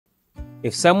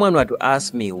If someone were to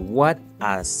ask me what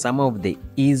are some of the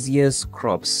easiest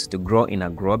crops to grow in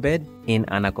a grow bed in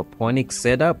an aquaponics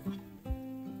setup,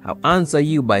 I'll answer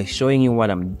you by showing you what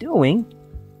I'm doing,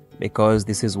 because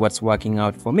this is what's working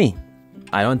out for me.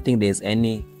 I don't think there's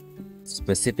any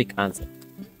specific answer.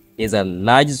 There's a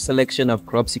large selection of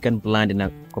crops you can plant in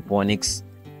aquaponics,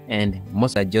 and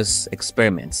most are just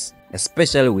experiments,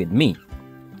 especially with me.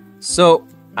 So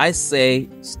I say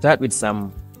start with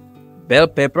some bell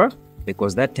pepper,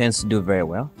 because that tends to do very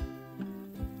well.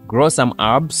 Grow some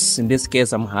herbs. In this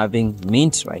case, I'm having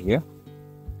mint right here.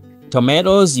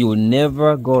 Tomatoes, you will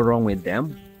never go wrong with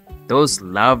them. Those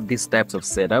love these types of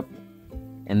setup.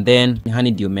 And then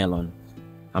honeydew melon.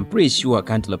 I'm pretty sure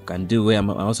cantaloupe can do well.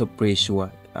 I'm also pretty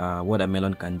sure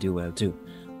watermelon can do well too.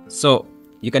 So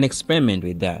you can experiment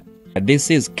with that.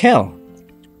 This is kale.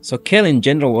 So kale in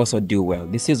general will also do well.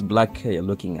 This is black kale you're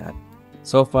looking at.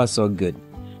 So far so good.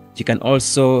 You can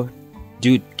also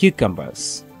do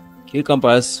cucumbers.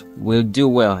 Cucumbers will do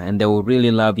well, and they will really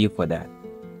love you for that.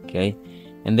 Okay.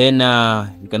 And then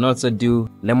you can also do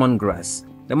lemongrass.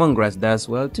 Lemongrass does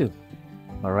well too.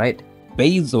 All right.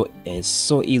 Basil is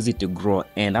so easy to grow,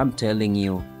 and I'm telling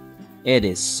you, it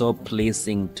is so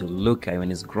pleasing to look at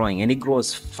when it's growing, and it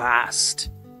grows fast,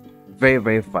 very,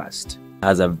 very fast. It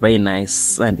has a very nice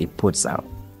scent it puts out.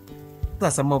 These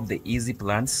are some of the easy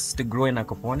plants to grow in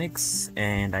aquaponics,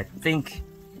 and I think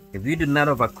if you do not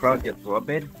overcrowd your grow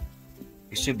bed,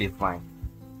 it should be fine.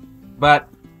 But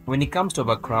when it comes to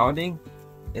overcrowding,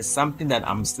 it's something that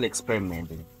I'm still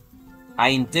experimenting. I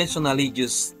intentionally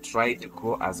just try to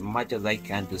grow as much as I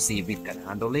can to see if it can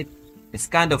handle it. It's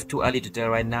kind of too early to tell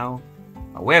right now.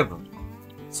 However,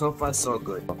 so far so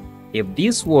good. If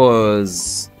this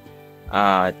was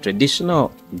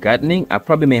traditional gardening, I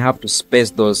probably may have to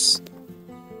space those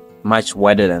much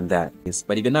wider than that.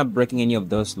 But if you're not breaking any of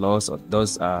those laws or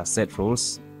those set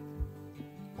rules,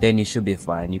 then you should be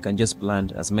fine. You can just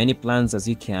plant as many plants as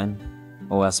you can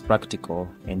or as practical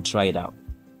and try it out.